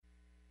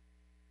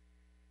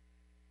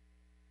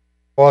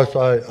Ross,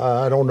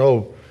 I don't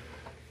know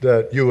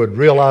that you would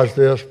realize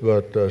this,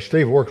 but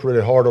Steve works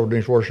really hard on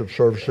these worship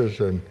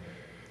services, and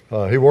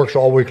he works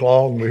all week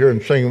long. We hear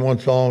him singing one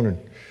song, and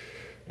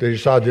they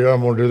decide they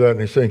don't want to do that,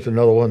 and he sings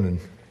another one.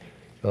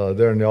 And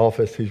there in the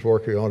office, he's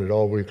working on it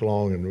all week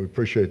long, and we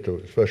appreciate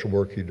the special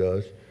work he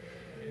does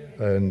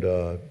and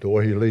the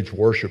way he leads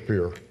worship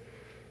here.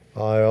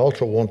 I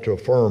also want to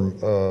affirm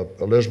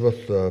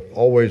Elizabeth.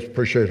 Always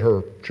appreciate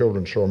her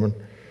children's sermon,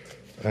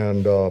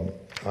 and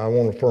I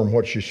want to affirm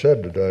what she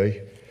said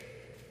today.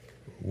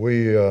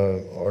 We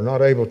are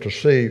not able to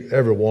see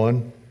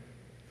everyone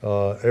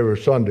every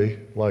Sunday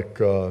like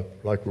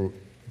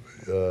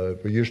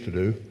we used to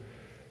do.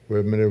 We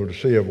haven't been able to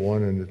see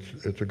everyone, and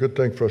it's a good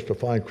thing for us to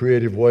find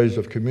creative ways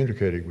of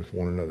communicating with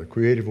one another,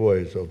 creative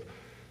ways of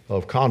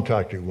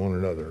contacting one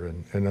another,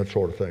 and that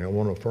sort of thing. I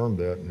want to affirm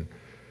that and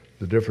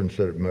the difference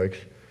that it makes.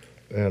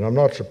 And I'm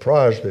not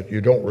surprised that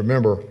you don't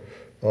remember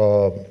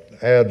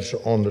ads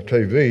on the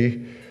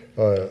TV.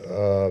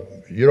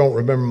 You don't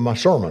remember my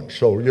sermon.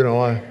 So, you know,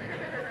 I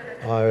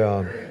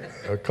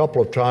a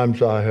couple of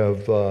times I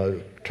have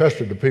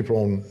tested the people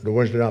on the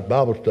Wednesday night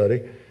Bible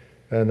study,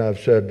 and I've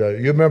said,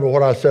 you remember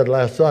what I said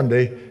last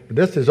Sunday?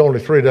 This is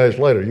only 3 days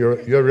later.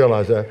 You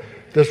realize that.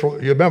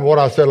 You remember what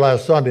I said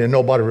last Sunday, and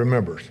nobody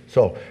remembers.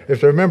 So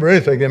if they remember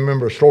anything, they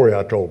remember a story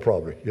I told,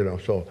 probably, you know.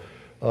 So,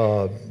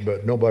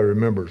 but nobody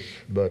remembers.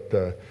 But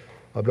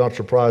I'm not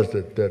surprised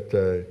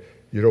that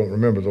you don't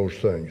remember those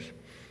things.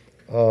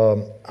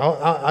 I'm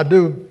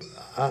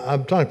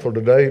thankful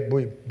today.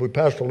 We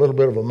passed a little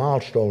bit of a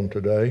milestone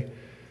today,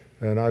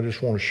 and I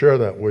just want to share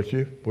that with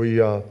you.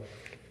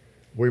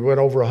 We went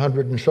over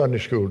 100 in Sunday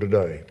school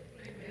today,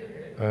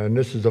 and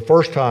this is the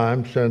first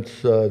time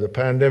since the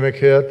pandemic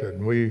hit,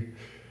 and we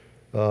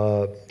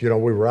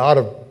were out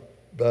of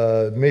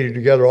meeting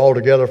together all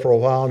together for a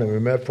while, and then we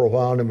met for a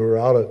while, and then we were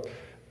out of.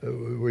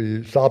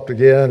 We stopped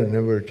again, and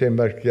then we came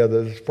back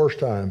together. This is the first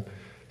time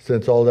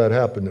since all that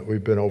happened that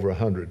we've been over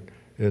 100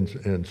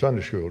 in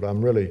Sunday school.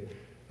 I'm really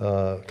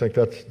think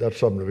that's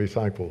something to be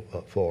thankful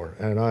for,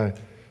 and I'm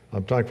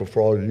thankful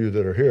for all of you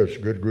that are here. It's a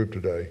good group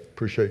today.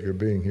 Appreciate your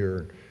being here,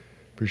 and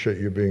appreciate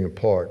you being a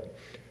part.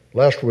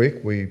 Last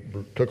week we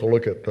took a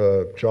look at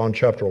John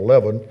chapter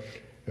 11,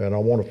 and I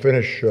want to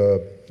finish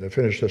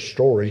this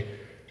story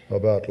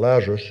about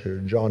Lazarus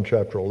in John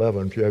chapter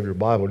 11. If you have your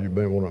Bible, you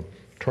may want to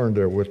turn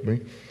there with me.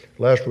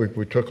 Last week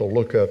we took a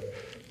look at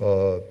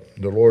the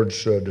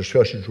Lord's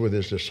discussions with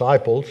his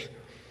disciples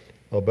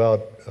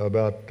about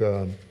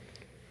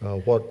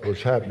what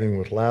was happening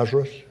with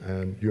Lazarus.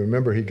 And you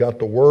remember he got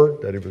the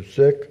word that he was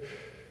sick.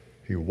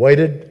 He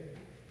waited,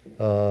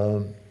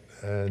 and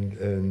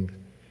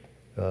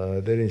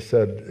then he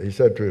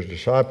said to his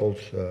disciples,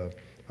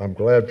 I'm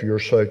glad for your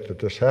sake that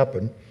this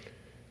happened,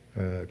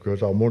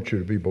 because I want you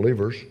to be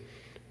believers.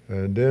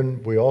 And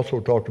then we also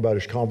talked about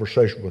his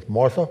conversation with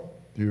Martha.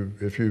 I'm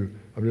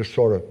just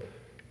sort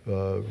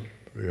of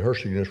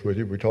rehearsing this with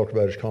you. We talked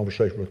about his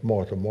conversation with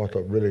Martha.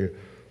 Martha, really a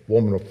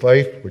woman of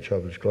faith, which I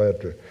was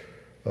glad to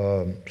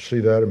see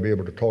that and be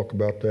able to talk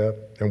about that.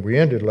 And we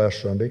ended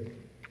last Sunday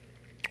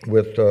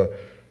with the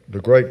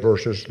great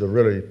verses, the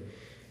really,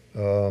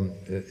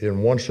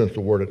 in one sense of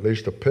the word at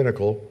least, the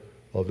pinnacle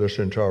of this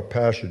entire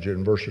passage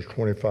in verses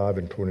 25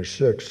 and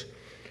 26.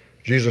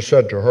 Jesus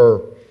said to her,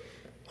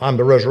 I'm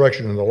the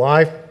resurrection and the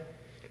life.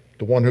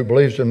 The one who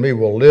believes in me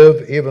will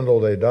live even though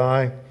they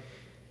die,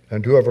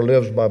 and whoever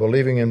lives by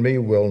believing in me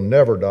will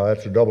never die.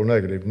 It's a double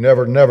negative.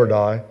 Never, never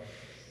die.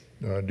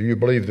 Do you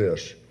believe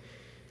this?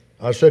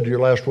 I said to you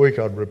last week,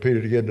 I'd repeat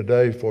it again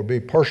today, for me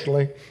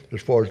personally,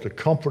 as far as the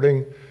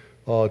comforting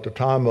at the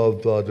time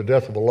of the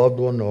death of a loved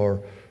one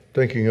or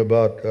thinking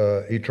about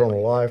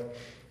eternal life,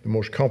 the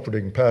most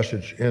comforting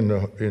passage in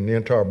the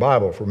entire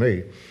Bible for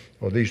me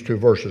are these two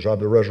verses. I'm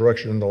the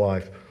resurrection and the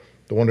life.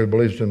 The one who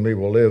believes in me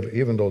will live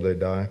even though they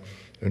die,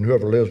 and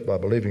whoever lives by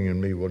believing in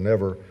me will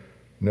never,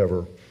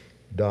 never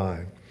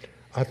die.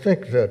 I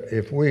think that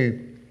if we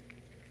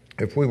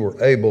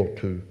were able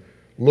to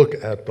look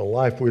at the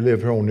life we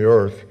live here on the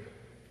earth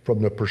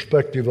from the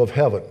perspective of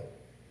heaven,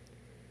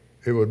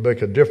 it would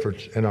make a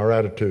difference in our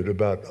attitude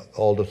about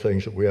all the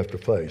things that we have to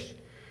face.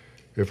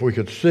 If we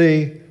could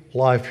see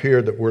life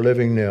here that we're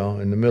living now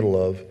in the middle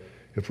of,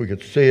 if we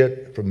could see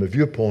it from the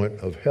viewpoint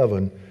of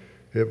heaven,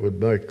 it would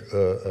make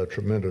a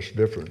tremendous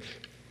difference.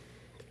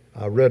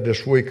 I read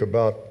this week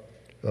about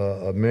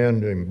a man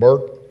named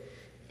Bert,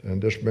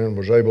 and this man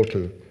was able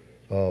to,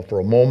 for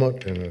a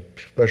moment, in a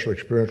special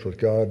experience with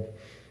God,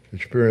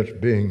 experience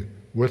being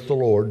with the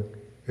Lord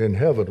in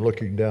heaven,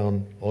 looking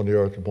down on the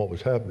earth and what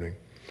was happening.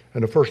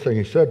 And the first thing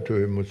he said to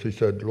him was, he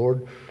said,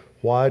 Lord,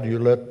 why do you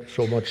let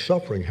so much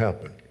suffering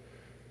happen?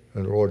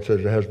 And the Lord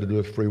says it has to do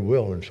with free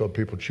will, and some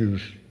people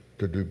choose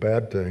to do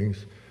bad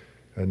things,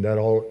 and that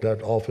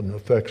often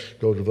affects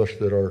those of us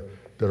that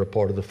are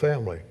part of the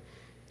family.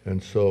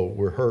 And so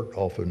we're hurt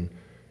often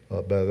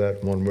by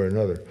that one way or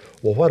another.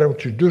 Well, why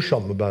don't you do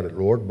something about it,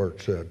 Lord?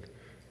 Bert said.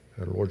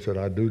 And the Lord said,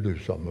 I do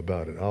something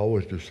about it. I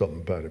always do something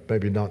about it.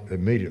 Maybe not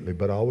immediately,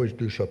 but I always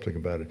do something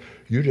about it.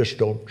 You just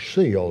don't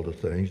see all the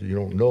things. You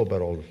don't know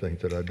about all the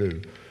things that I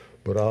do.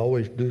 But I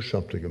always do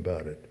something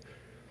about it.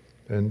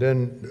 And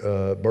then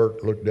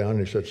Bert looked down and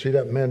he said, see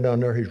that man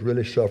down there? He's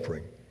really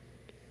suffering.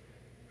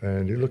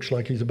 And he looks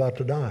like he's about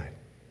to die.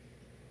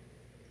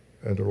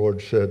 And the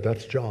Lord said,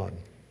 that's John.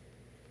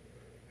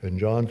 And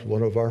John's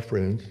one of our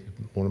friends,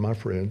 one of my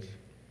friends,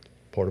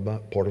 part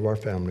of our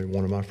family,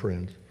 one of my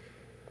friends.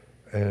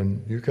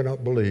 And you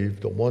cannot believe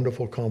the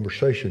wonderful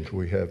conversations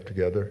we have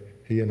together,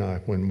 he and I,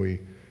 when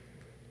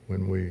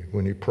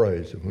he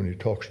prays and when he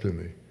talks to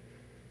me.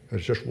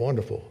 It's just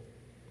wonderful.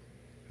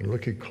 And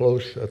looking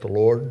close at the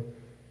Lord,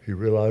 he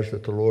realized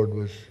that the Lord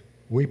was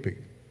weeping,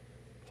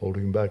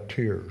 holding back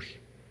tears.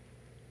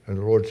 And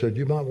the Lord said,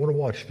 you might want to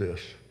watch this.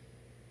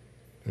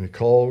 And he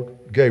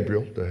called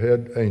Gabriel, the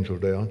head angel,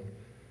 down.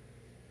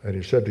 And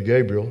he said to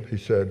Gabriel, he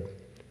said,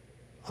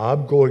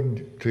 I'm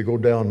going to go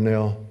down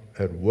now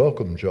and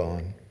welcome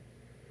John.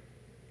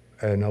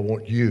 And I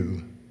want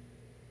you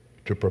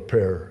to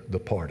prepare the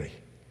party.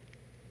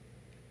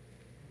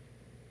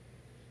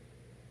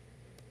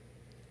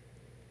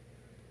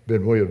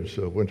 Ben Williams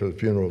went to the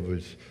funeral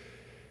of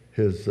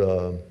his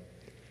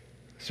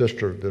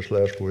sister this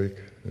last week.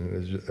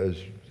 And as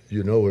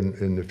you know,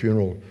 in the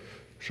funeral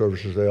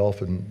services, they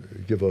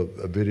often give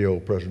a video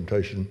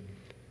presentation.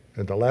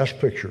 And the last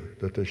picture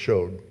that they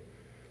showed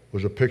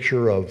was a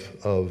picture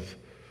of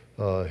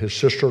his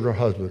sister and her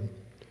husband.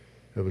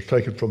 It was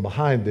taken from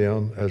behind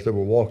them as they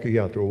were walking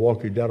out. They were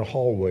walking down a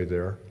hallway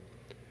there,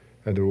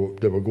 and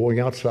they were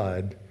going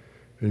outside,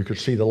 and you could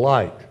see the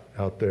light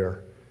out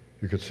there.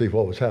 You could see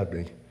what was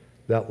happening.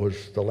 That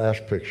was the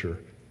last picture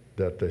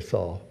that they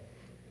saw.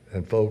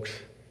 And folks,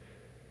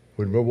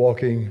 when we're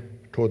walking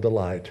toward the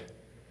light,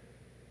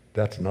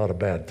 that's not a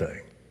bad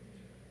thing.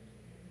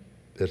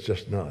 It's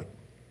just not.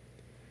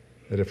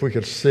 And if we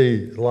could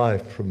see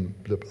life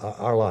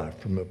our life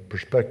from the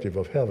perspective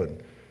of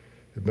heaven,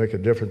 it'd make a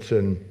difference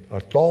in our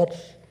thoughts,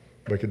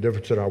 make a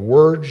difference in our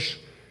words,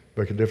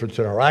 make a difference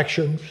in our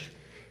actions.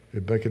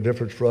 It'd make a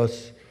difference for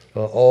us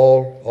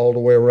all the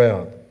way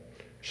around.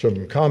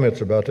 Some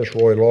comments about this.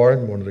 Roy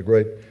Lauren, one of the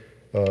great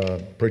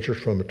preachers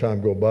from the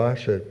time go by,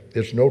 said,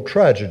 it's no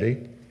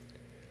tragedy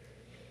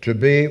to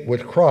be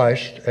with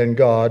Christ and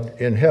God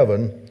in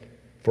heaven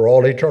for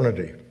all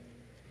eternity.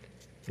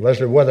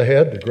 Leslie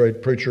Weatherhead, the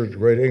great preacher, the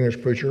great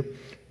English preacher,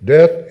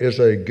 death is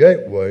a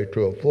gateway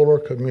to a fuller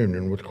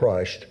communion with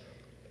Christ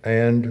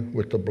and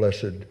with the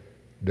blessed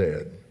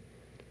dead.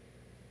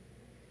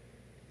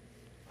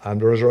 I'm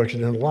the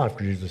resurrection and the life,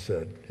 Jesus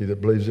said. He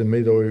that believes in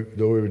me, though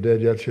he were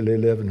dead, yet shall he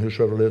live, and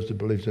whosoever lives that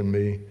believes in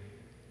me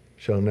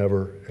shall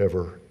never,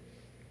 ever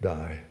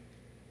die.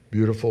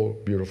 Beautiful,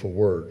 beautiful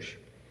words.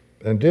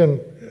 And then,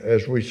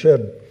 as we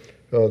said,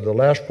 the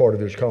last part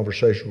of his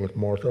conversation with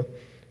Martha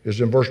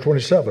is in verse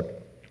 27.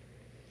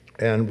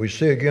 And we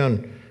see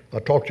again, I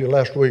talked to you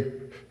last week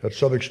at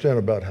some extent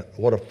about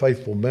what a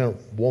faithful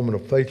woman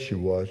of faith she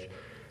was.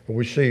 And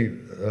we see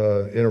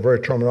in her very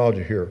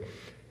terminology here,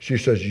 she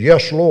says,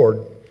 yes,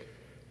 Lord.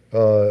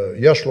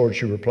 Yes, Lord,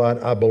 she replied,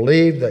 I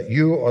believe that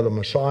you are the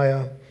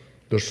Messiah,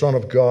 the Son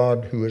of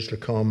God who is to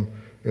come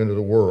into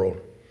the world.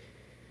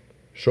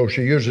 So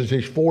she uses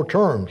these four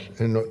terms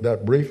in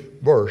that brief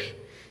verse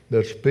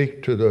that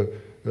speak to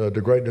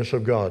the greatness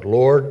of God.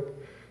 Lord,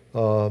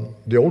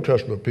 the Old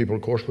Testament people,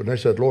 of course, when they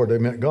said Lord, they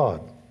meant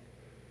God.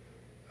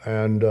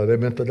 And they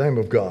meant the name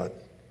of God.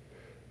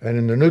 And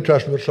in the New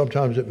Testament,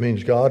 sometimes it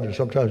means God and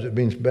sometimes it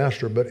means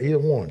Master, but either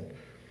one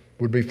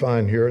would be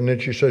fine here. And then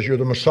she says, you're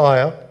the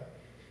Messiah,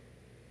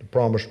 the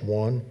promised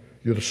one.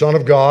 You're the Son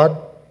of God,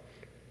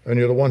 and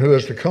you're the one who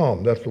is to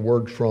come. That's the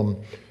word from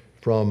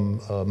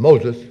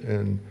Moses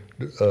in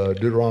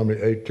Deuteronomy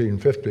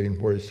 18:15,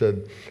 where he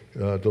said,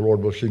 the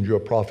Lord will send you a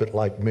prophet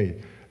like me.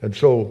 And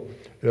so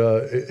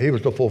he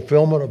was the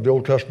fulfillment of the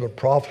Old Testament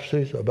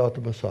prophecies about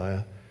the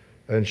Messiah,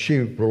 and she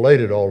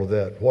related all of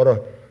that. What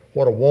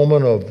a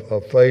woman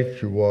of faith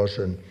she was,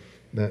 and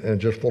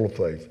just full of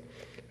faith.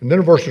 And then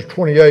in verses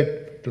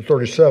 28 to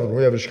 37,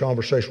 we have this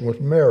conversation with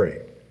Mary.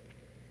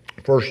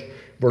 First,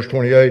 verse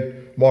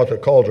 28, Martha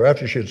called her.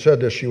 After she had said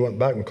this, she went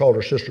back and called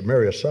her sister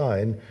Mary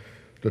aside.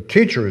 The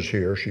teacher is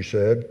here, she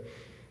said,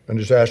 and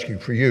is asking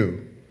for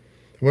you.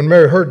 When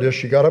Mary heard this,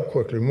 she got up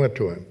quickly and went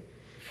to him.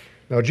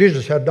 Now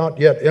Jesus had not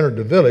yet entered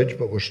the village,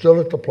 but was still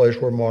at the place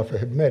where Martha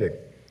had met him.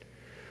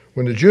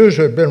 When the Jews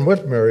who had been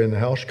with Mary in the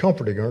house,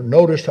 comforting her,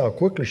 noticed how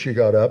quickly she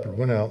got up and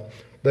went out,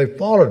 they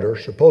followed her,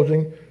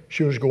 supposing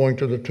she was going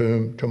to the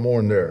tomb to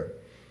mourn there.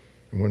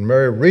 And when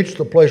Mary reached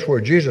the place where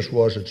Jesus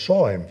was and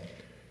saw him,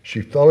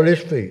 she fell at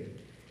his feet.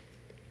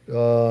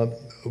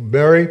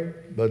 Mary,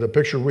 the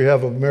picture we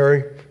have of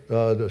Mary,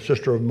 the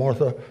sister of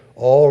Martha,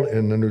 all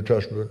in the New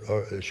Testament,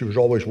 she was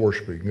always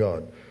worshiping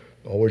God,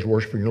 always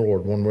worshiping the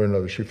Lord one way or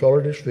another. She fell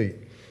at his feet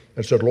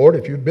and said, Lord,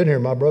 if you'd been here,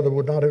 my brother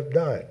would not have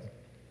died.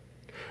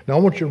 Now I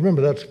want you to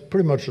remember that's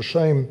pretty much the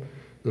same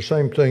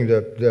thing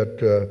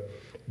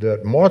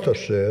that Martha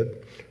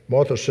said.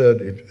 Martha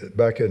said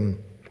back in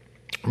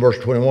Verse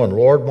 21,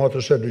 Lord,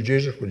 Martha said to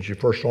Jesus, when she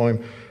first saw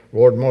him,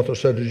 Lord, Martha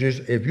said to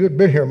Jesus, if you had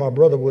been here, my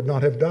brother would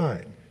not have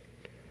died.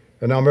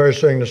 And now Mary's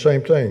saying the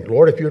same thing.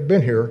 Lord, if you had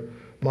been here,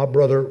 my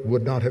brother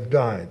would not have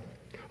died.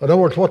 In other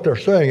words, what they're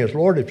saying is,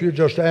 Lord, if you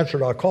just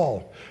answered our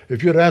call,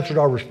 if you had answered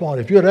our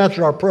response, if you had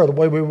answered our prayer the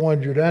way we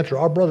wanted you to answer,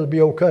 our brother would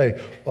be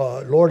okay.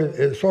 Lord,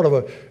 it's sort of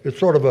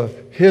a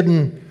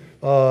hidden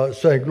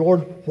saying,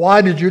 Lord,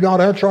 why did you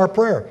not answer our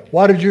prayer?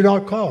 Why did you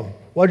not come?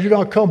 Why did you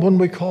not come when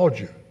we called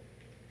you?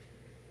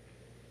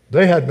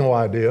 They had no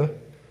idea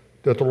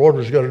that the Lord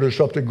was going to do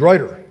something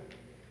greater,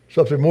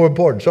 something more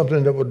important,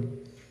 something that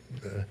would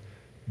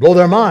blow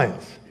their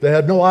minds. They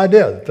had no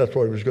idea that that's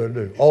what he was going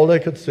to do. All they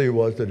could see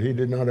was that he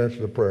did not answer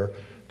the prayer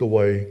the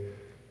way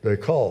they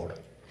called.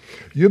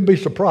 You'd be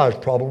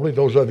surprised, probably,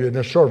 those of you in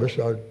this service,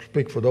 I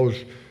speak for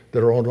those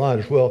that are online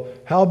as well,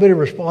 how many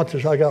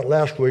responses I got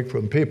last week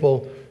from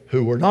people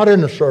who were not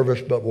in the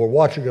service but were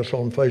watching us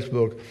on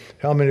Facebook.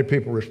 How many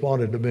people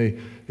responded to me,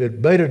 it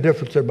made a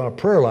difference in my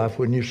prayer life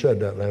when you said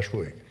that last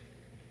week.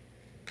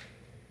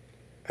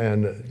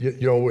 And,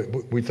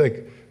 we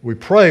think, we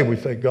pray, we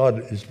think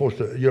God is supposed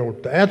to,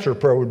 to answer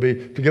prayer would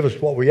be to give us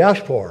what we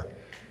ask for.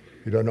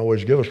 He doesn't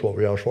always give us what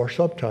we ask for.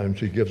 Sometimes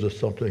he gives us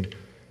something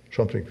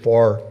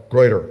far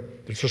greater.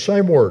 It's the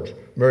same words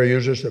Mary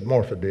uses that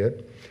Martha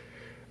did.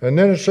 And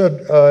then it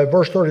said,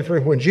 verse 33,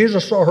 when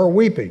Jesus saw her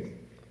weeping,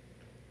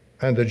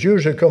 and the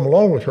Jews had come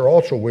along with her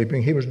also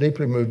weeping, he was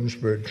deeply moved in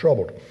spirit and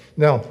troubled.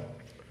 Now,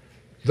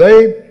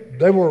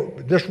 they were,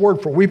 this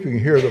word for weeping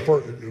here,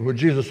 when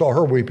Jesus saw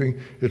her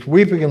weeping, it's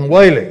weeping and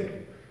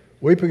wailing.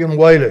 Weeping and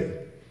wailing.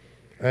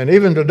 And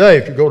even today,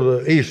 if you go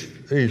to the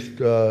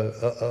east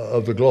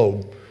of the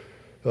globe,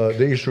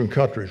 the eastern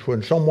countries,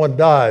 when someone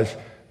dies,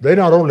 they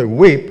not only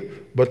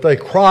weep, but they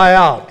cry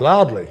out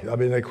loudly. I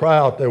mean, they cry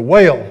out, they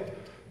wail.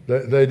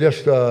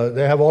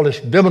 They have all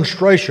this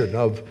demonstration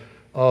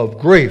of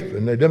grief,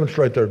 and they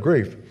demonstrate their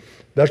grief.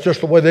 That's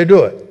just the way they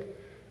do it.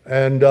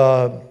 And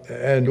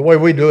the way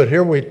we do it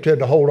here, we tend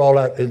to hold all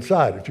that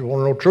inside. If you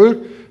want to know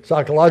truth,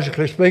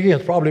 psychologically speaking,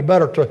 it's probably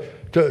better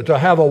to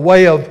have a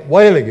way of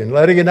wailing and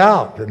letting it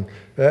out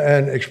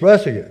and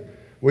expressing it.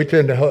 We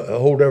tend to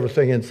hold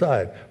everything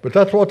inside. But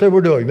that's what they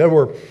were doing. They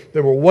were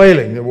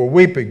wailing, they were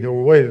weeping, they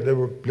were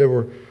wailing, they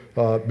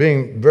were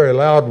being very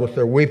loud with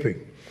their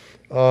weeping.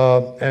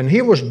 And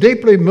he was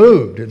deeply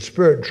moved in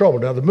spirit and trouble.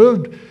 Now,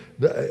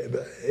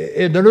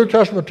 in the New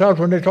Testament times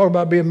when they talk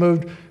about being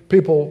moved,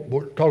 people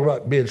were talking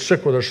about being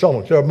sick with their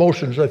stomachs. Their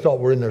emotions they thought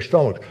were in their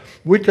stomachs.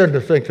 We tend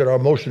to think that our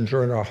emotions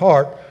are in our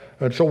heart,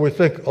 and so we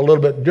think a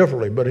little bit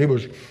differently. But he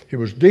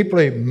was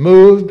deeply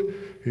moved.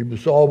 He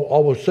was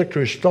almost sick to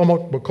his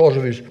stomach because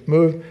of his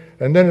move.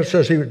 And then it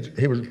says he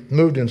was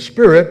moved in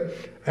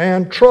spirit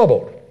and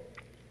troubled.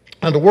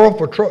 And the word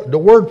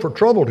for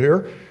troubled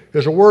here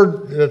is a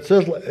word that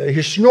says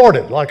he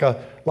snorted like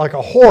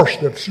a horse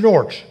that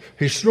snorts.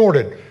 He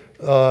snorted.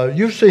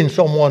 You've seen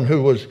someone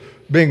who was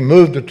being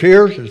moved to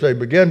tears. As they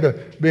began to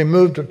be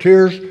moved to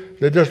tears,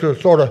 they just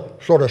sort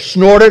of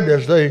snorted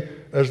as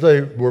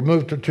they were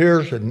moved to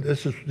tears. And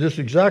this is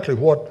exactly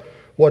what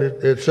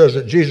it says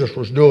that Jesus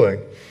was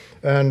doing.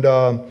 And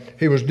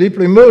he was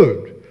deeply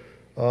moved.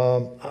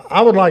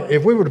 I would like,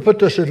 if we were to put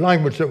this in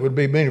language that would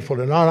be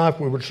meaningful in our life,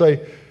 we would say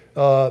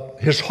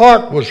his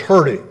heart was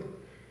hurting.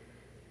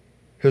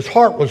 His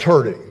heart was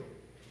hurting.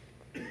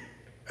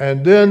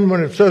 And then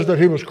when it says that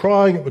he was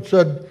crying, it would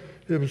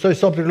say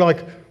something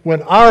like,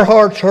 when our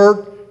hearts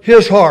hurt,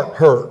 his heart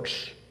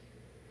hurts.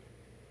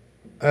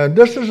 And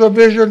this is a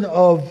vision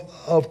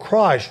of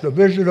Christ, a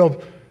vision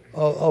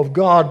of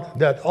God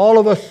that all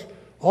of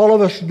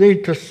us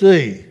need to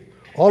see.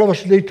 All of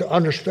us need to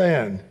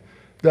understand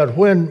that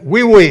when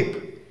we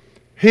weep,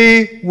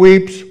 he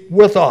weeps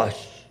with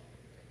us.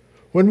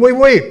 When we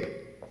weep,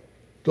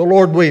 the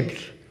Lord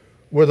weeps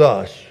with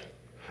us.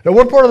 And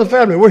we're part of the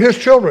family. We're his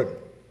children.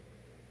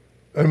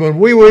 And when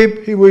we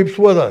weep, he weeps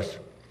with us.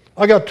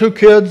 I got 2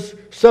 kids,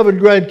 7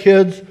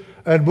 grandkids,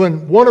 and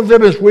when one of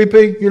them is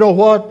weeping, you know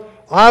what?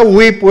 I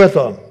weep with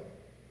them.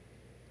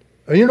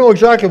 And you know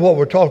exactly what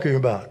we're talking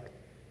about.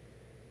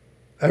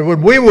 And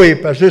when we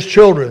weep as his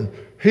children,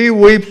 he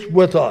weeps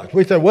with us.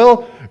 We say,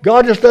 well,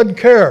 God just doesn't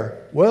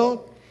care.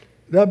 Well,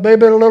 that may have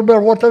been a little bit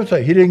of what they would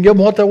say. He didn't give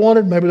them what they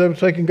wanted. Maybe they were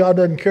thinking God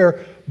doesn't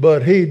care.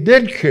 But he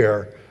did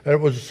care, and it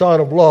was a sign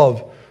of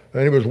love,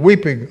 and he was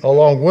weeping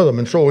along with them.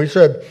 And so he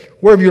said,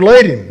 where have you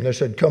laid him? And they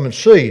said, come and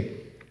see.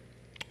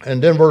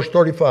 And then verse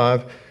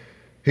 35,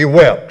 he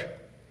wept.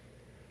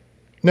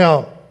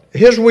 Now,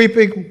 his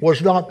weeping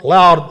was not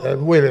loud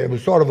and wailing. It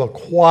was sort of a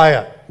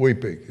quiet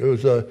weeping.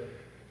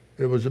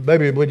 It was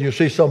maybe when you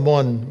see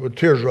someone with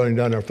tears running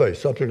down their face,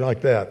 something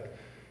like that.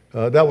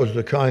 That was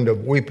the kind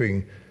of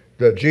weeping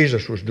that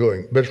Jesus was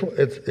doing. But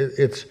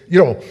it's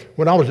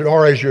when I was in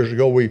RAs years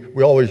ago, we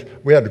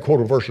had to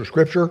quote a verse of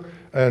Scripture,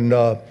 and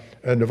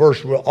the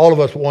verse all of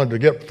us wanted to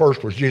get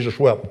first was Jesus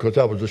wept, because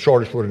that was the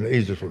shortest one and the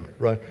easiest one,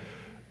 right?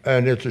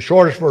 And it's the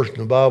shortest verse in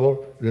the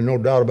Bible, there's no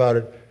doubt about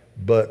it,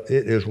 but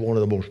it is one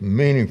of the most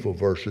meaningful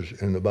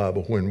verses in the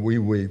Bible. When we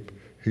weep,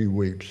 he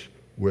weeps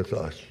with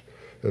us.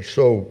 That's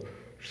so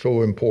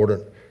So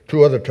important.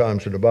 Two other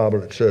times in the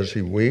Bible it says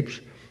he weeps.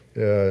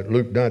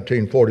 Luke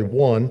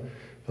 19:41,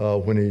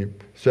 when he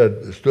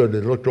stood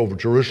and looked over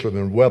Jerusalem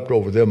and wept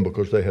over them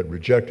because they had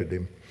rejected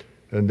him.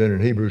 And then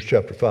in Hebrews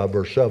chapter 5,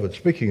 verse 7,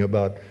 speaking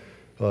about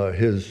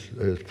his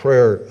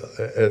prayer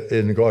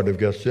in the Garden of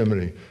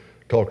Gethsemane,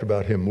 talked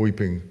about him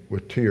weeping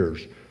with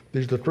tears.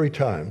 These are the three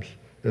times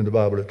in the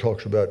Bible it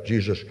talks about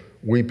Jesus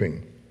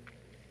weeping.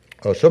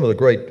 Some of the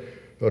great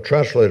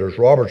translators,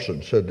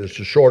 Robertson, said it's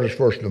the shortest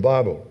verse in the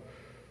Bible,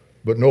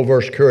 but no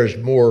verse carries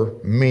more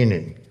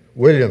meaning.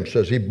 Williams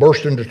says he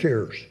burst into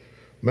tears.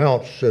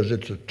 Mounce says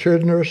it's the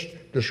tenderest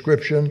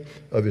description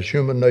of his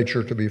human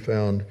nature to be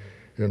found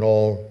in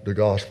all the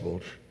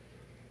Gospels.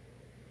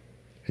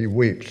 He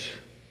weeps.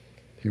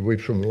 He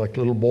weeps from like a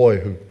little boy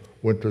who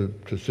went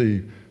to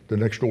see the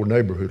next door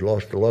neighbor who'd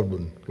lost a loved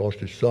one, lost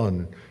his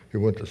son. He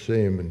went to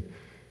see him, and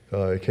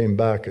he came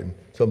back, and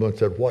someone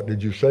said, "What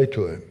did you say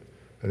to him?"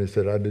 And he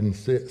said, "I didn't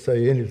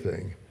say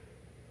anything.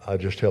 I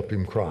just helped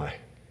him cry."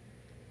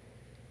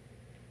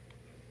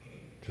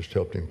 Just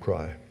helped him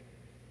cry.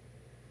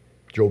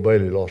 Joe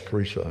Bailey lost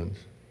 3 sons.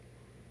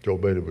 Joe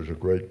Bailey was a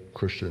great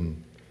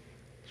Christian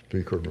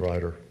speaker and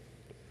writer.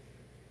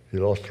 He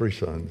lost 3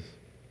 sons.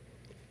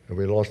 And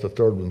we lost the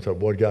third one. So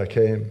one guy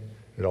came,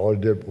 and all he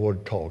did was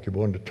talk. He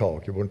wanted to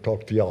talk. He wanted to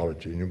talk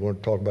theology, and he wanted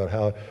to talk about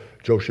how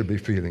Joe should be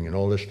feeling and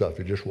all this stuff.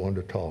 He just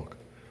wanted to talk.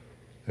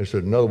 And so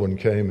another one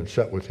came and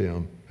sat with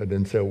him and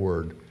didn't say a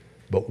word,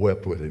 but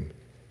wept with him.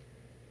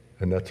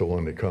 And that's the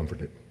one that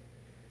comforted.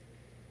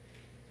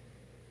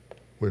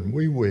 When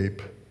we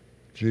weep,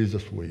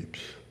 Jesus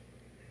weeps.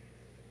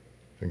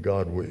 And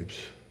God weeps.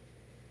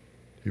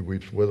 He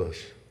weeps with us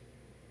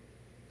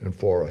and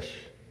for us.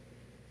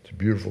 It's a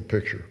beautiful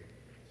picture.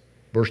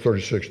 Verse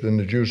 36, then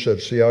the Jews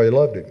said, "See how he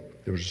loved him."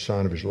 It was a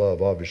sign of his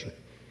love, obviously.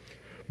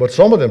 But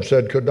some of them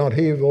said, "Could not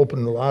he have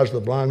opened the eyes of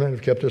the blind man and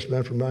have kept this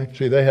man from dying?"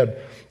 See, they had,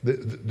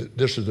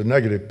 this is the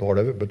negative part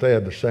of it, but they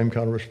had the same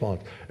kind of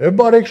response.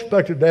 Everybody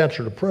expected the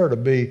answer to prayer to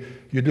be,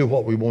 "You do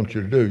what we want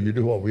you to do. You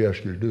do what we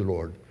ask you to do,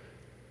 Lord."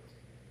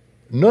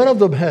 None of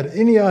them had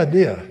any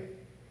idea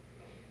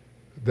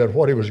that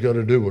what he was going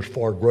to do was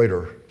far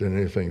greater than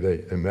anything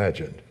they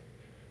imagined.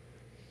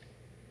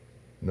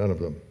 None of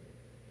them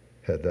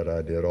had that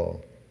idea at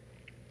all.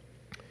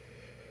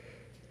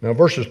 Now,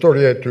 verses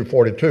 38 through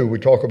 42, we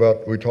talk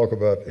about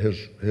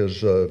his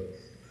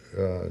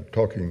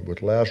talking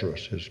with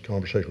Lazarus, his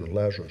conversation with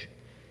Lazarus.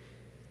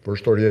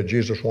 Verse 38,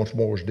 Jesus once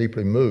more was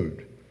deeply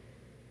moved,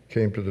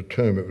 came to the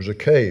tomb. It was a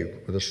cave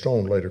with a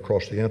stone laid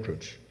across the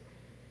entrance.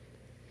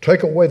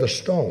 "Take away the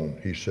stone,"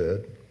 he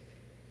said.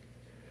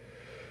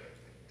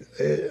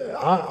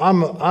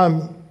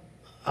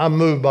 I'm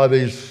moved by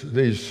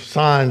these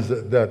signs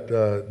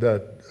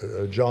that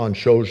John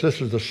shows.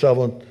 This is the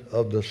 7th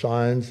of the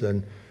signs,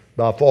 and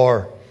by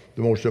far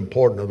the most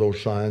important of those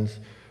signs.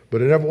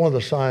 But in every one of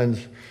the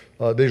signs,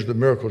 these are the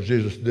miracles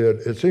Jesus did.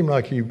 It seemed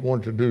like he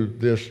wanted to do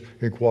this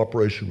in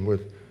cooperation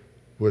with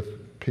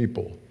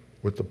people,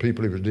 with the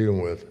people he was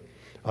dealing with.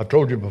 I've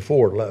told you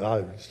before,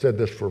 I said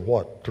this for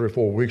 3 or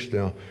 4 weeks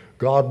now,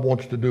 God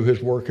wants to do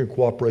his work in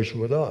cooperation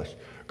with us.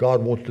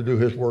 God wants to do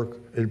his work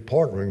in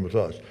partnering with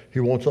us. He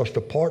wants us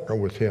to partner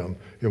with him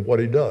in what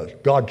he does.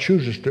 God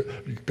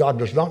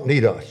does not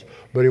need us,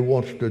 but he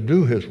wants to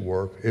do his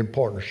work in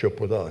partnership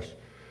with us.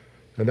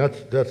 And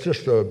that's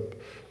just a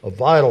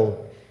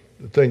vital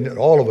thing that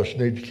all of us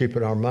need to keep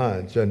in our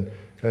minds. And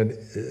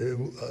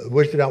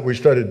we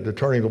studied the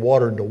turning the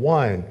water into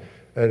wine.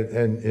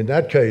 And in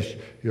that case,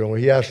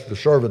 he asked the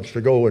servants to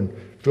go and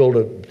fill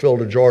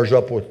the jars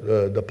up with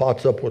the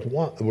pots up with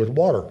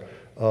water.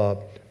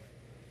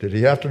 Did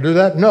he have to do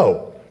that?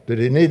 No. Did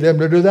he need them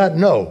to do that?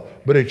 No.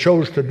 But he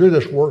chose to do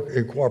this work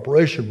in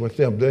cooperation with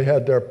them. They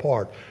had their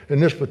part. In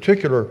this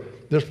particular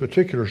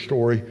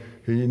story,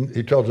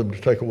 he tells them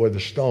to take away the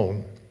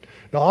stone.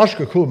 Now,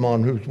 Oscar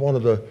Cullmann, who's one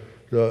of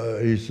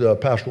he's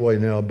passed away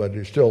now, but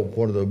he's still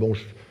one of the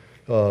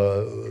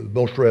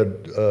most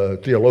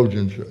read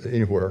theologians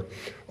anywhere.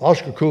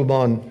 Oscar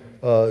Cullmann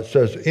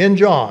says, in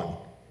John,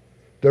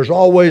 there's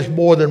always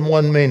more than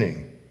one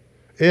meaning.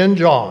 In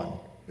John,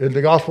 in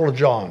the Gospel of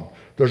John,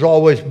 there's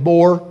always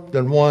more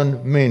than one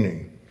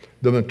meaning.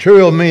 The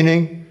material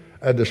meaning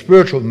and the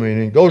spiritual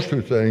meaning, those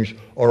two things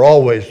are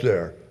always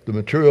there. The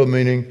material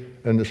meaning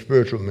and the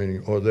spiritual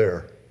meaning are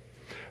there.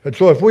 And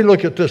so if we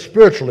look at this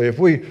spiritually, if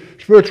we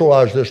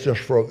spiritualize this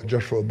just for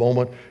a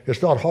moment,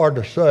 it's not hard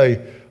to say,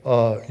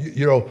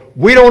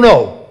 we don't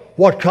know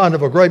what kind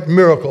of a great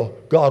miracle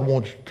God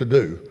wants to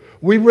do.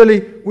 We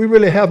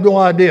really have no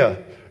idea.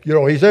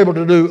 He's able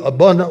to do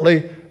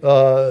abundantly,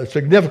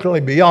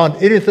 significantly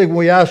beyond anything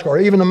we ask or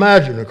even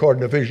imagine, according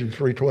to Ephesians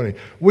 3:20.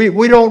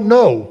 We don't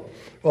know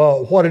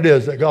what it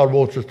is that God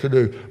wants us to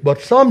do. But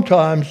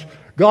sometimes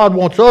God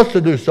wants us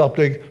to do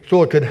something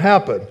so it can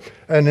happen.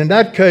 And in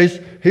that case,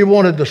 he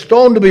wanted the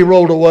stone to be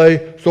rolled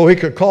away so he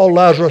could call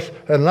Lazarus,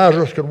 and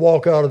Lazarus could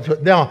walk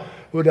out. Now,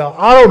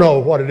 I don't know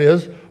what it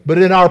is, but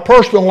in our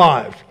personal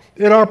lives,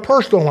 in our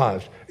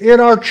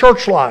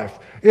church life,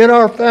 in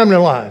our family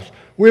lives,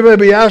 We may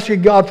be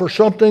asking God for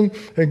something,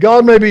 and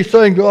God may be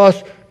saying to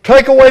us,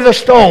 take away the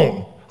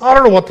stone. I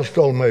don't know what the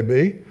stone may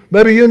be.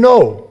 Maybe you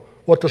know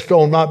what the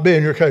stone might be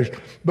in your case.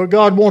 But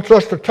God wants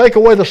us to take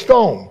away the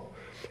stone.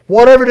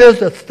 Whatever it is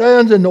that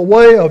stands in the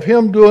way of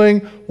Him doing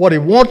what He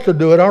wants to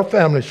do in our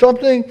family,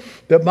 something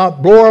that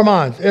might blow our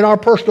minds in our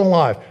personal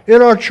life,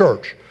 in our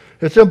church.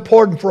 It's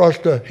important for us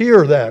to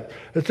hear that.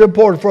 It's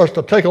important for us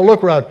to take a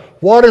look around.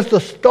 What is the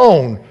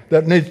stone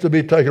that needs to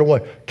be taken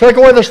away? Take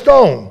away the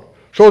stone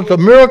so that the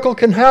miracle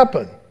can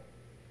happen.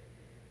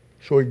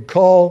 So we can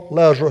call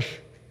Lazarus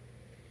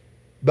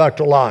back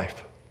to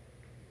life.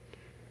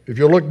 If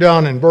you look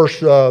down in verse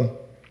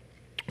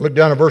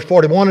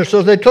 41, it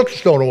says they took the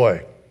stone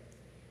away.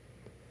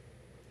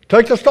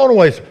 Take the stone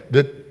away.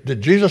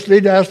 Did Jesus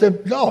need to ask them?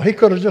 No, He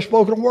could have just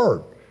spoken a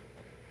word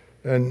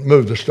and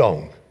moved the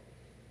stone.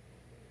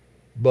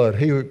 But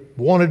He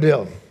wanted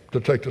them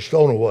to take the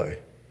stone away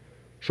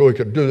so He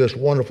could do this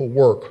wonderful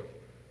work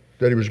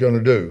that He was going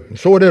to do. And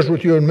so it is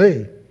with you and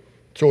me.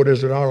 So it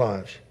is in our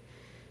lives.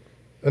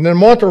 And then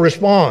Martha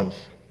responds,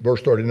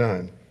 verse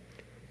 39.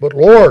 But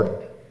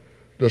Lord,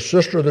 the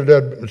sister of the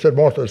dead, said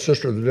Martha, the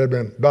sister of the dead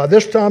man, by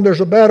this time there's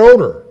a bad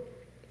odor,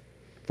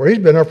 for he's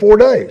been there 4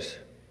 days.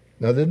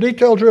 Now the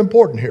details are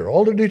important here.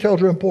 All the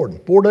details are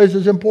important. 4 days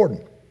is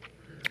important.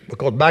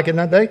 Because back in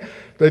that day,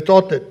 they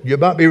thought that you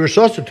might be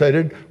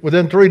resuscitated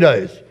within 3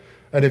 days.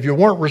 And if you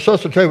weren't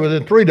resuscitated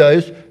within 3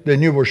 days,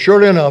 then you were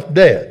surely enough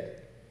dead.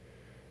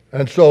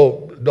 And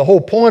so the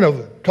whole point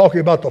of talking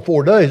about the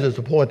 4 days is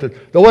the point that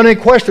there wasn't any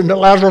question that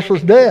Lazarus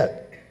was dead.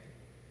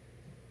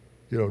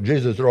 You know,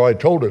 Jesus had already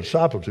told the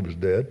disciples he was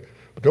dead,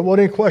 but there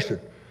wasn't any question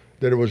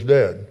that it was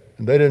dead.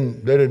 And they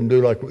didn't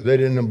do like, they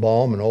didn't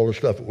embalm and all the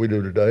stuff that we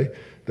do today.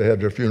 They had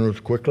their funerals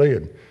quickly,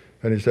 and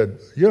He said,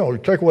 you know, you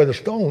take away the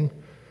stone,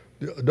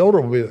 the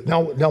odor will be there.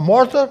 Now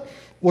Martha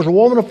was a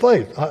woman of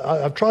faith.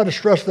 I've tried to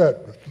stress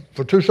that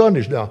for 2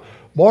 Sundays now.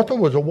 Martha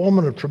was a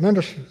woman of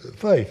tremendous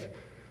faith,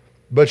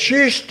 but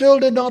she still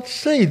did not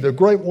see the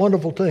great,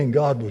 wonderful thing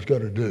God was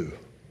going to do.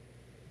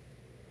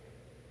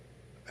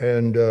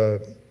 And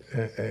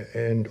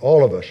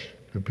all of us,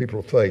 the people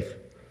of faith,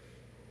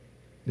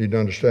 need to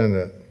understand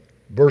that.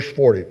 Verse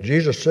 40,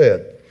 Jesus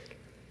said,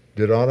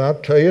 did I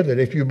not tell you that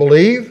if you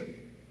believe,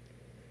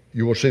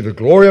 you will see the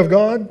glory of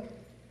God?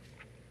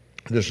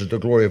 This is the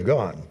glory of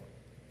God.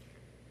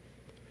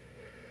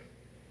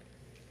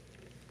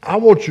 I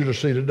want you to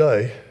see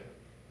today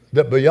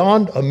that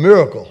beyond a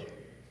miracle,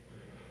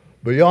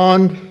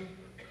 beyond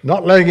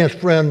not letting his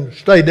friend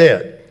stay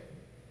dead,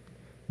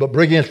 but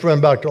bringing his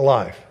friend back to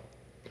life,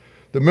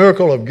 the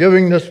miracle of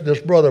giving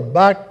this brother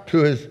back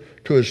to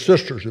his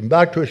sisters and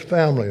back to his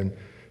family and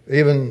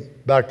even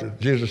back to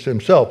Jesus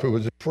himself, who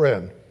was his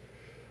friend.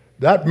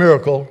 That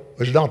miracle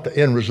is not the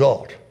end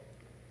result.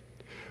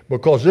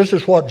 Because this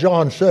is what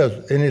John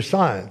says in his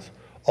signs.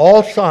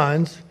 All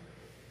signs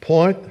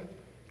point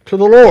to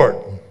the Lord.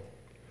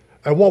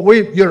 And what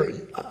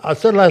I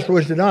said last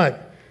Wednesday night,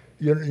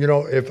 you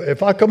know,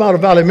 if I come out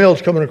of Valley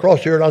Mills coming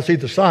across here and I see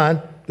the sign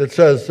that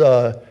says,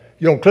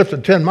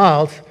 Clifton 10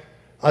 miles,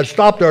 I'd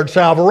stop there and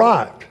say, I've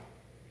arrived.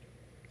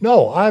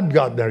 No, I haven't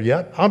gotten there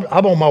yet. I'm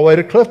on my way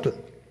to Clifton.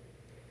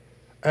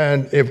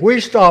 And if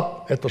we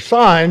stop at the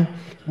sign,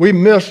 we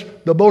miss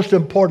the most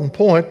important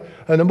point.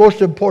 And the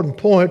most important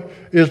point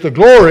is the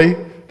glory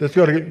that's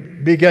going to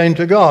be gained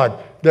to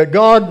God. That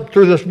God,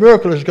 through this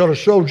miracle, is going to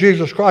show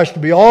Jesus Christ to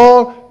be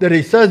all that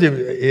He says He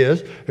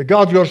is. That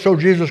God's going to show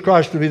Jesus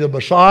Christ to be the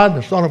Messiah,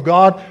 the Son of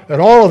God, and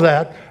all of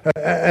that.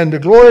 And the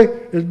glory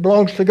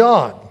belongs to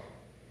God.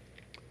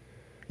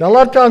 Now, a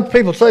lot of times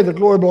people say the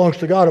glory belongs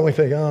to God, and we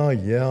think, oh,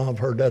 yeah, I've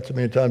heard that so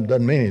many times, it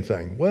doesn't mean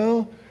anything.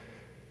 Well,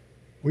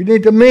 we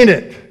need to mean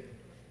it.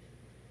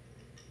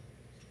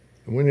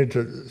 And we need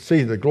to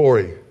see the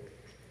glory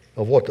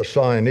of what the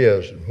sign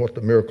is and what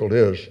the miracle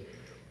is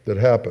that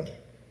happened.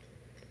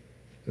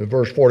 In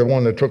verse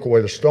 41, they took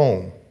away the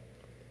stone.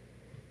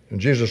 And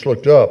Jesus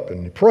looked up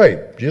and He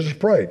prayed. Jesus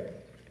prayed,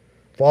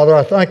 Father,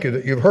 I thank You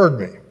that You've heard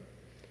me.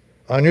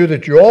 I knew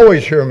that You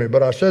always hear me,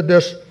 but I said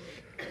this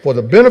for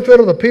the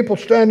benefit of the people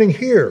standing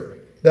here,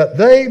 that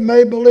they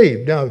may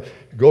believe. Now,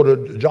 go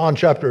to John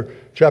chapter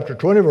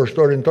 20, verse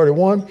 30 and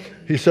 31.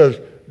 He says,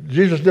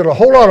 Jesus did a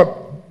whole lot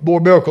of more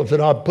miracles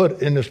than I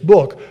put in this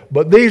book,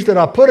 but these that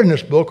I put in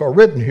this book are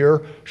written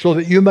here so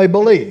that you may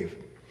believe.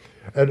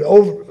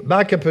 And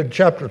back up in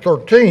chapter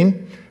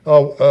 15,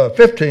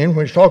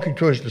 when He's talking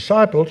to His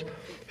disciples,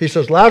 He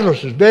says,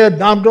 Lazarus is dead,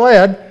 and I'm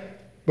glad,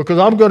 because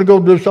I'm going to go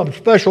do something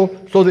special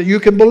so that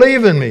you can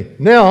believe in me.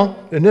 Now,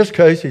 in this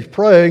case, He's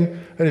praying,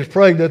 and He's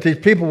praying that these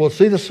people will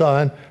see the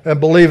sign and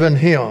believe in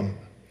Him.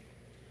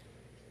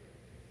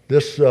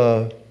 This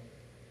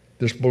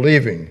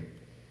believing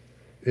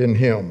in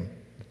Him,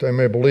 that they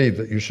may believe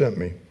that You sent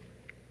me.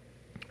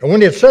 And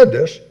when He had said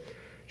this,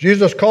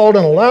 Jesus called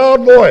in a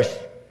loud voice,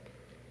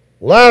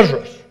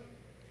 Lazarus,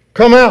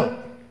 come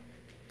out.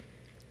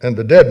 And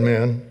the dead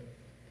man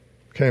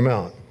came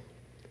out.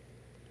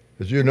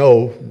 As you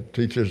know, it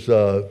teaches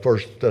 1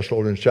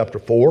 Thessalonians chapter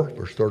 4,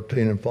 verse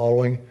 13 and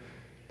following,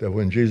 that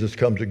when Jesus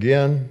comes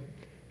again,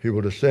 He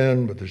will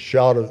descend with the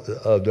shout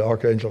of the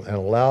archangel and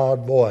a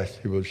loud voice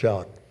he will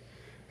shout.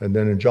 And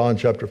then in John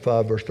chapter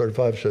 5, verse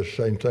 35 says the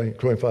same thing,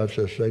 25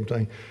 says the same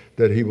thing,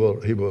 that he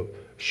will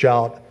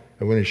shout,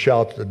 and when he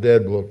shouts, the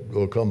dead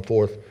will come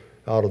forth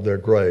out of their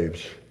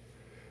graves.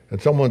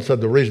 And someone said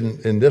the reason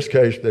in this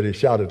case that he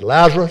shouted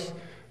Lazarus,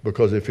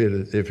 because if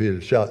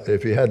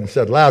he hadn't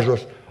said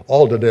Lazarus,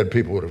 all the dead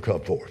people would have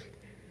come forth.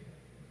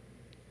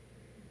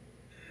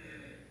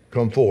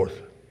 Come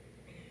forth.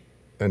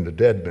 And the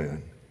dead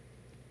man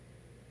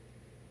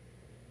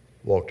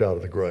walked out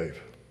of the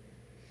grave.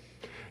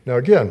 Now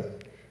again,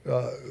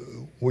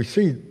 we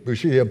see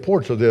the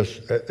importance of this.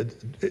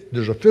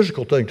 There's a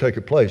physical thing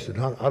taking place, and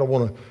I don't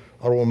want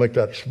to make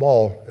that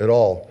small at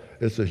all.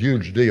 It's a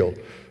huge deal.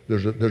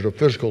 There's a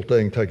physical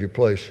thing taking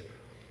place,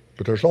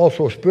 but there's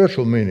also a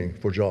spiritual meaning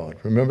for John.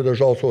 Remember,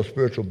 there's also a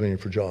spiritual meaning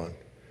for John.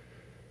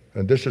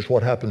 And this is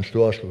what happens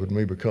to us when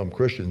we become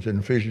Christians. In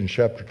Ephesians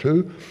chapter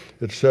 2,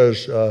 it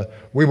says,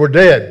 we were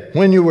dead.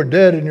 When you were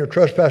dead in your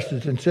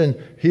trespasses and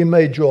sin, he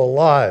made you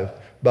alive.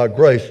 By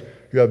grace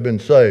you have been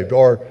saved.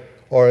 Or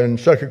in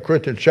 2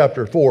 Corinthians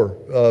chapter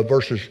 4,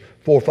 verses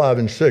 4, 5,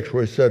 and 6,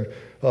 where he said,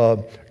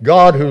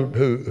 God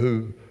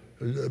who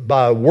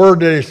by a word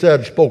that he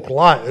said spoke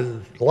light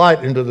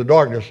into the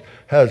darkness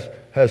has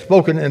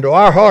spoken into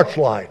our hearts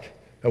light.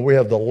 And we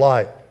have the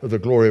light of the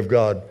glory of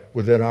God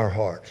within our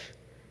hearts.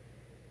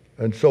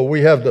 And so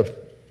we have the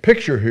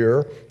picture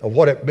here of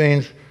what it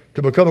means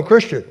to become a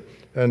Christian.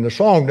 And the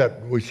song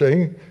that we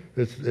sing,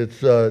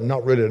 it's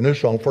not really a new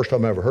song. First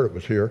time I ever heard it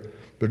was here,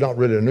 but not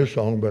really a new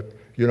song. But,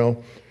 you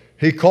know,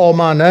 he called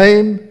my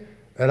name,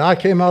 and I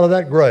came out of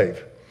that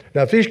grave.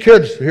 Now, if these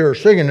kids here are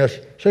singing this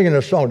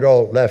song, they're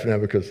all laughing at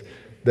me because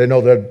they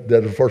know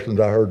they're the first ones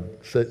I heard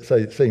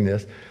sing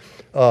this.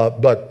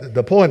 But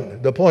the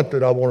point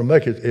that I want to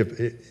make is,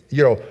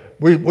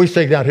 we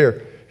sing down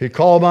here, he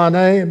called my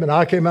name and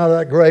I came out of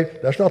that grave.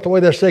 That's not the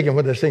way they're singing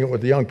when they sing it with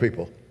the young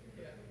people.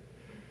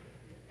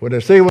 When they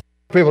sing it with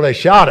the young people, they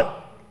shout it.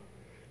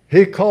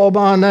 He called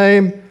my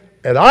name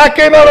and I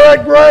came out of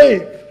that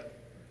grave.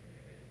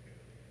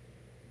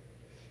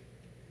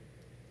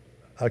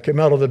 I came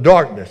out of the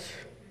darkness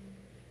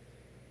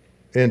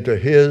into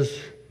his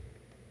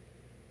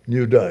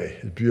new day,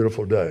 his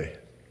beautiful day,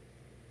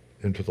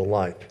 into the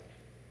light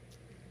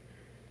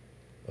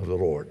of the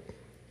Lord.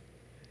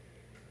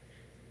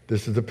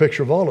 This is the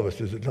picture of all of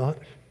us, is it not?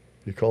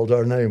 He calls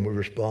our name, we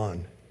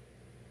respond.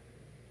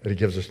 And he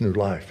gives us new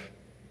life.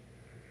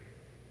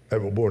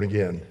 And we're born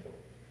again.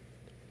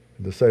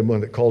 And the same one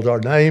that calls our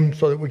name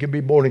so that we can be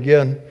born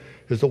again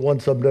is the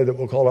one someday that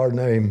will call our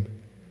name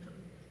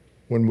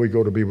when we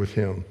go to be with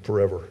him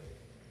forever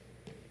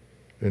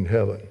in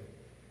heaven.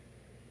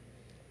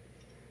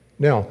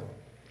 Now,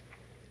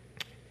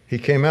 he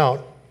came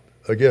out,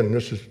 again,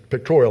 this is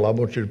pictorial, I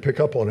want you to pick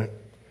up on it.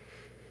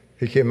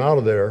 He came out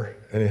of there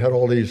and he had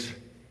all these.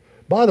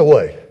 By the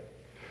way,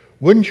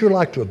 wouldn't you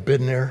like to have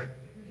been there?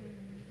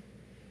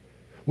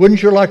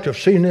 Wouldn't you like to have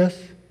seen this?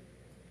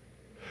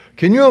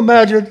 Can you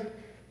imagine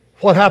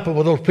what happened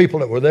with those people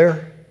that were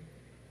there?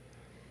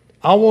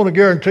 I want to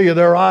guarantee you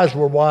their eyes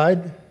were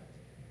wide.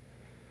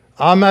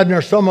 I imagine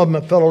there's some of them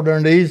that fell on their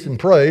knees and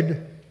prayed.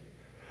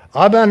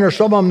 I imagine there's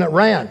some of them that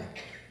ran.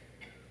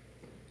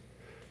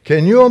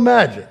 Can you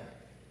imagine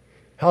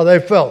how they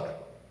felt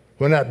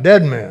when that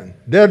dead man,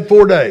 dead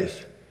 4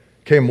 days,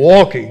 came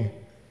walking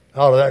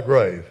out of that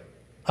grave?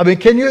 I mean,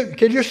 can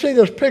you see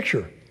this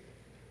picture?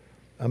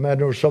 I imagine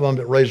there were some of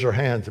them that raised their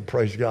hands and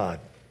praised God.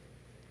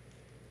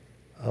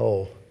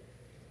 Oh,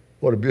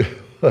 what a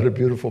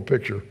beautiful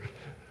picture.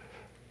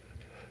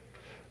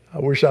 I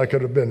wish I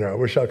could have been there. I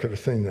wish I could have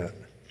seen that.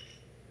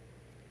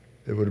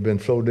 It would have been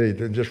so neat.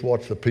 And just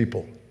watch the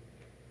people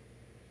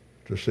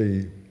to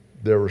see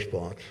their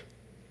response.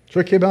 So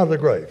he came out of the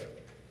grave.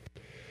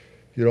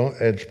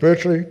 And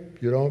spiritually,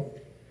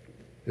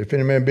 if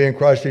any man be in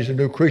Christ, he's a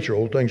new creature.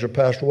 Old things are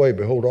passed away.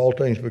 Behold, all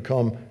things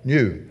become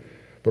new.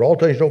 But all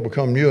things don't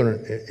become new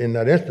in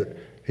that instant.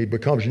 He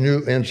becomes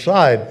new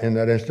inside in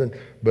that instant,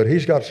 but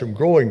he's got some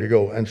growing to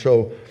go. And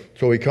so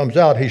he comes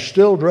out. He's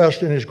still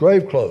dressed in his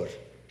grave clothes.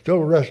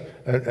 Still dressed.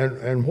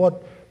 And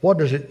what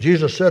does it?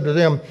 Jesus said to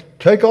them,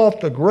 take off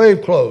the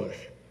grave clothes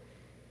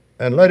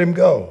and let him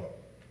go.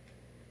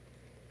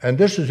 And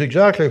this is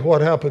exactly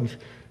what happens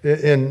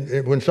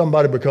when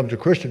somebody becomes a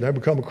Christian. They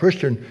become a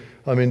Christian.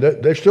 I mean,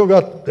 they've still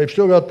got their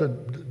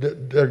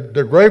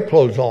grave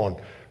clothes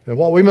on. And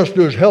what we must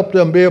do is help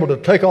them be able to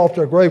take off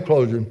their grave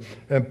clothes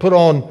and put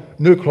on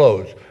new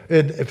clothes.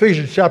 In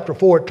Ephesians chapter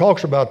 4, it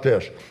talks about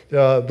this,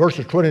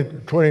 verses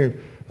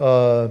 22,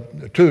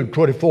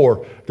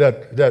 24,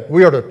 that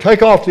we are to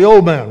take off the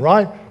old man,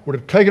 right? We're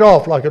to take it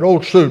off like an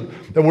old suit,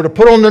 and we're to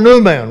put on the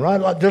new man,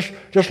 right? Like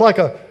just like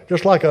a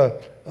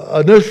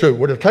new suit.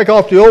 We're to take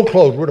off the old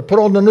clothes. We're to put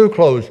on the new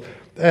clothes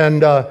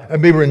and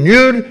be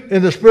renewed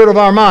in the spirit of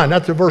our mind.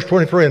 That's in verse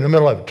 23 in the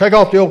middle of it. Take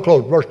off the old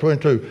clothes, verse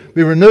 22.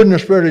 Be renewed in the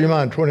spirit of your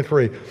mind,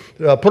 23.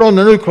 Put on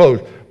the new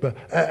clothes.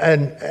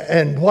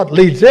 And what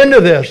leads into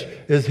this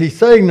is he's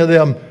saying to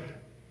them,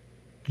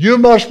 you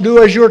must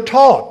do as you're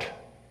taught.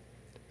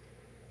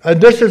 And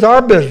this is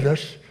our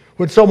business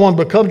when someone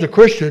becomes a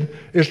Christian,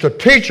 is to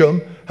teach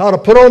them how to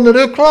put on the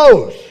new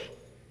clothes.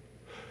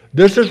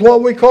 This is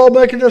what we call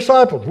making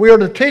disciples. We are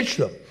to teach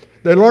them.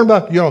 They learn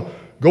about,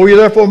 go ye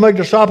therefore make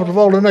disciples of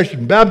all the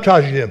nations,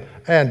 baptizing them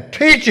and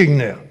teaching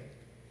them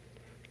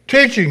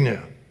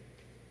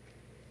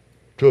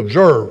to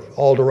observe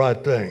all the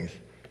right things.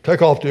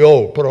 Take off the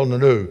old, put on the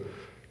new.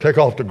 Take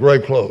off the gray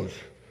clothes.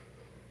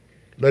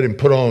 Let him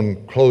put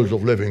on clothes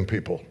of living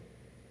people.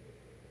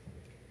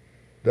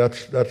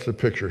 That's the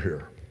picture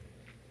here.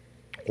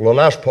 Well, the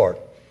last part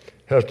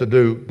has to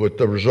do with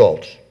the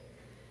results.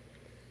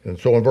 And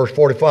so in verse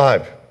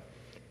 45,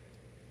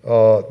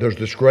 there's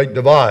this great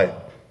divide.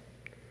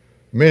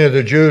 Many of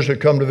the Jews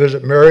had come to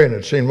visit Mary and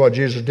had seen what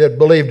Jesus did,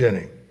 believed in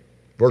him.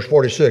 Verse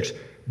 46,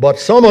 but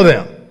some of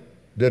them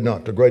did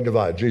not. The great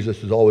divide.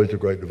 Jesus is always the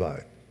great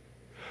divide.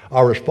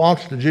 Our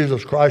response to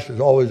Jesus Christ is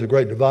always the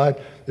great divide.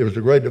 It was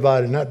the great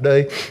divide in that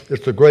day.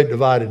 It's the great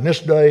divide in this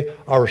day.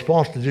 Our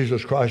response to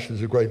Jesus Christ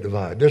is the great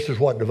divide. This is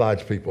what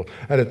divides people.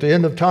 And at the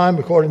end of time,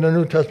 according to the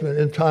New Testament,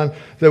 in time,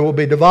 they will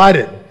be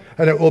divided.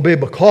 And it will be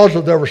because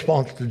of their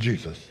response to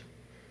Jesus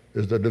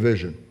is the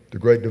division, the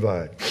great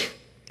divide.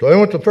 So they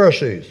went to the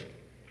Pharisees,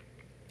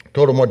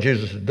 told them what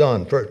Jesus had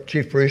done.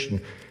 Chief priests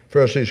and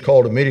Pharisees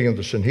called a meeting of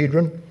the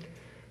Sanhedrin.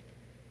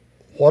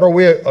 What are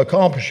we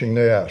accomplishing,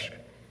 they asked.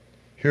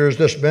 Here's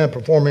this man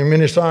performing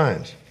many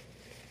signs.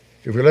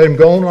 If we let him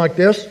go on like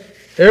this,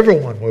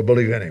 everyone will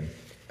believe in him.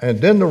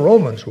 And then the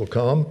Romans will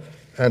come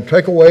and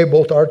take away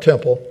both our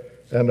temple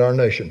and our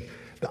nation.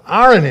 The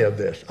irony of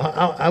this,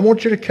 I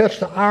want you to catch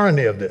the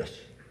irony of this.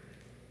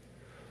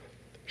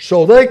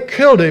 So they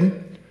killed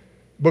him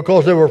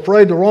because they were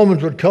afraid the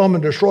Romans would come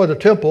and destroy the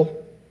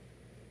temple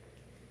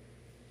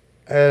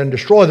and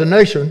destroy the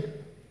nation.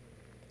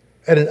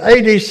 And in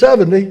AD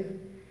 70,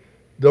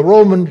 the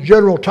Roman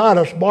general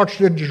Titus marched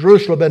into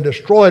Jerusalem and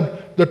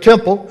destroyed the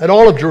temple and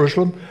all of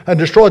Jerusalem and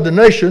destroyed the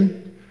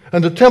nation.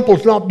 And the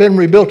temple's not been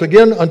rebuilt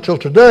again until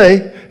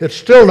today. It's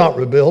still not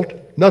rebuilt.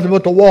 Nothing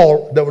but the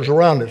wall that was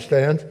around it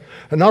stands.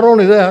 And not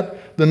only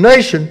that, the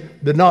nation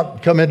did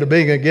not come into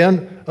being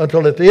again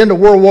until at the end of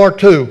World War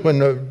II when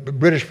the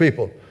British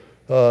people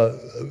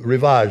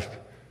revised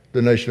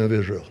the nation of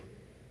Israel.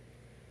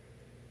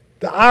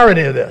 The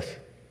irony of this.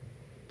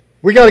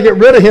 We got to get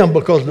rid of him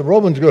because the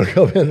Romans are going to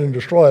come in and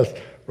destroy us.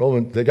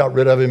 They got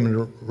rid of him and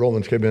the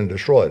Romans came in and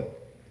destroyed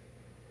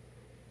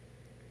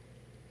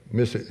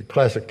him.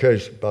 Classic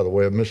case, by the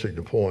way, of missing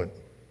the point.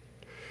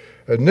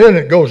 And then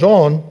it goes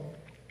on.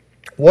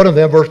 One of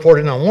them, verse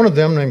 49, one of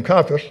them named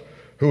Caiaphas,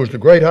 who was the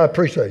high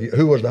priest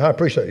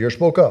that year,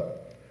 spoke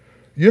up.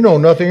 You know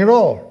nothing at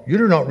all. You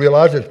do not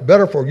realize it's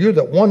better for you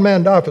that one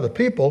man die for the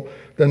people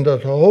than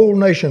that the whole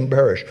nation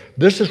perish.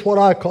 This is what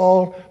I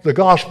call the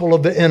gospel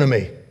of the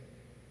enemy.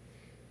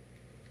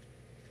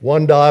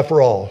 One die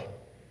for all,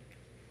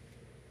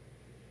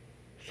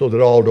 so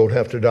that all don't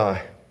have to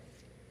die.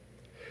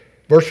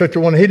 Verse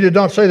 51, he did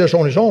not say this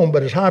on his own,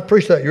 but as high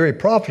priest that year he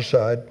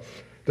prophesied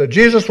that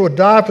Jesus would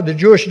die for the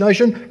Jewish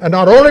nation, and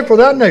not only for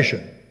that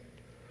nation,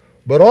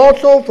 but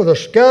also for the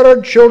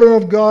scattered children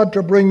of God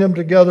to bring them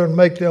together and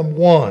make them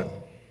one.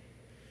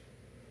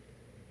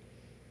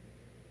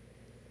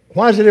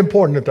 Why is it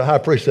important that the high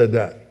priest said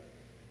that?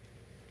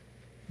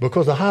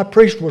 Because the high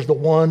priest was the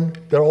one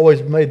that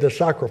always made the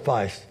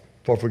sacrifice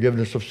for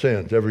forgiveness of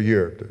sins every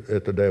year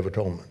at the Day of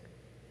Atonement.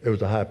 It was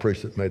the high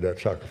priest that made that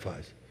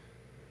sacrifice.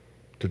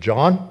 To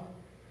John,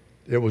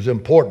 it was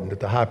important that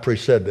the high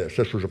priest said this.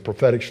 This was a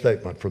prophetic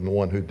statement from the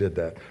one who did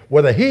that.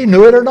 Whether he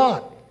knew it or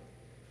not,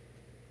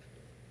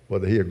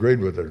 whether he agreed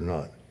with it or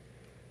not,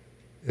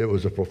 it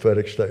was a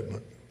prophetic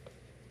statement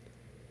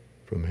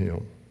from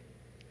him.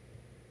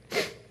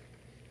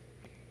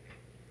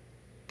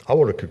 I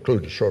want to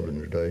conclude the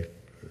sermon today,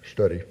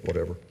 study,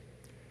 whatever.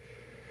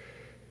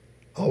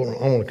 I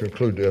want to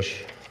conclude this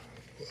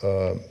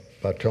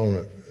by telling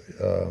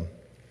it.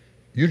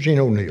 Eugene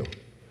O'Neill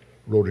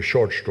wrote a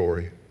short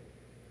story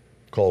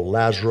called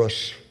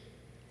Lazarus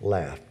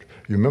Laughed.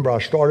 You remember I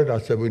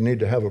said we need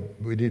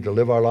to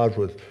live our lives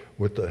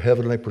with the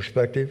heavenly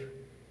perspective,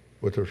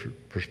 with a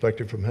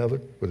perspective from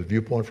heaven, with a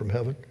viewpoint from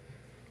heaven.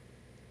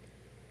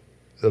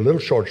 A little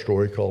short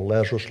story called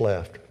Lazarus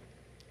Laughed.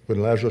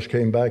 When Lazarus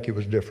came back, he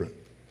was different.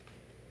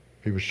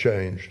 He was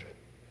changed.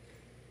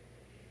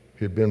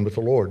 He had been with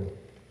the Lord.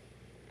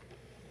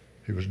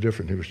 He was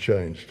different. He was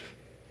changed.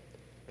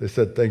 They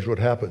said things would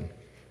happen.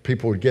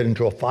 People would get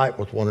into a fight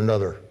with one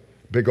another,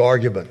 big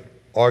argument,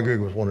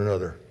 arguing with one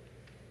another.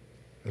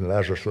 And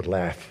Lazarus would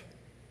laugh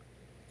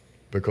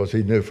because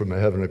he knew from a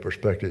heavenly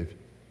perspective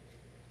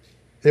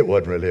it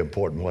wasn't really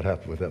important what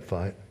happened with that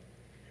fight.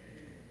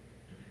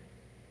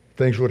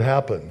 Things would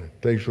happen.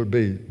 Things would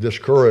be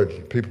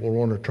discouraged. People would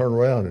want to turn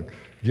around and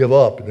give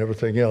up and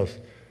everything else.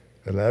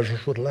 And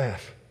Lazarus would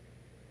laugh.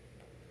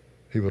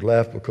 He would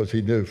laugh because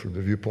he knew from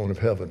the viewpoint of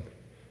heaven,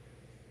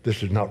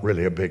 this is not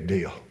really a big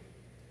deal.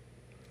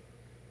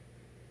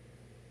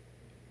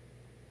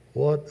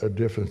 What a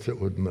difference it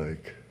would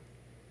make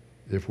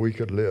if we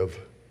could live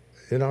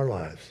in our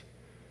lives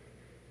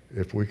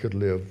if we could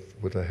live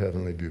with a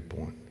heavenly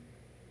viewpoint.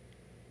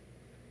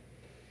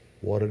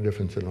 What a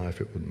difference in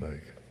life it would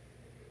make.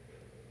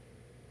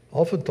 I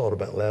often thought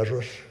about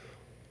Lazarus.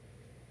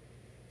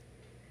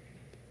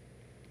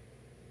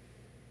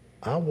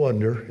 I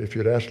wonder if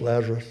you'd asked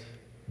Lazarus,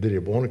 did he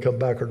want to come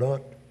back or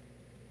not?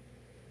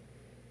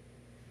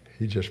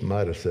 He just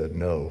might have said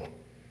no.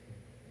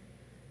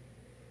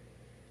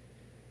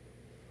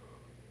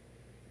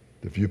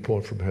 The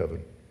viewpoint from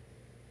heaven.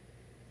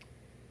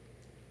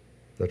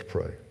 Let's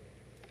pray.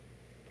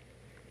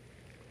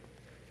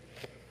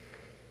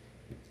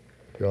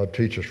 God,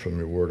 teach us from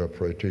your word, I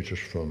pray. Teach us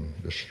from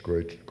this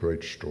great,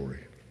 great story.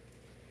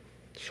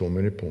 So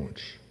many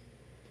points.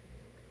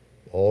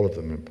 All of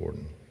them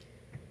important.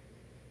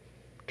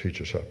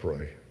 Teach us, I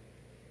pray.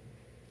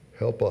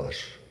 Help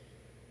us.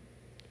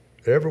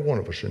 Every one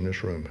of us in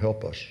this room,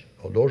 help us.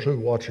 Those who are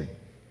watching,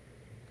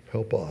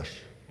 help us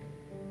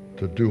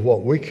to do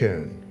what we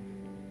can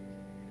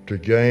to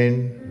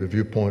gain the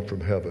viewpoint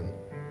from heaven.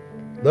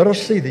 Let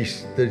us see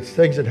these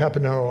things that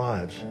happen in our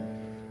lives.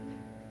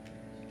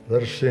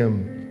 Let us see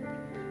them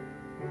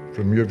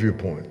from your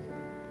viewpoint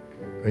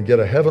and get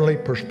a heavenly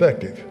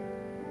perspective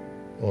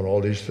on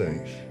all these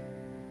things.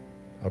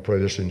 I pray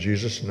this in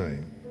Jesus'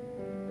 name.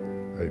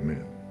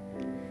 Amen.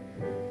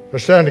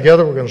 Let's stand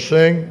together. We're going to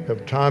sing,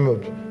 have a time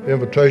of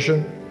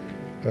invitation,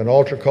 an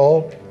altar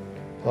call.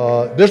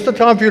 This is the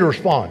time for you to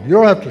respond. You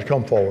don't have to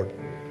come forward.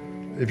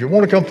 If you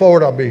want to come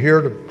forward, I'll be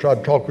here to try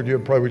to talk with you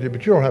and pray with you,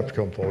 but you don't have to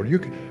come forward.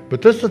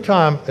 But this is the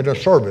time in a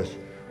service,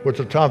 which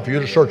is the time for you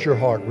to search your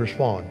heart and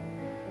respond.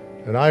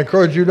 And I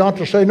encourage you not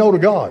to say no to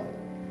God.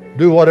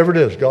 Do whatever it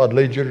is God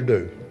leads you to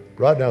do.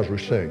 Right now as we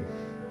sing.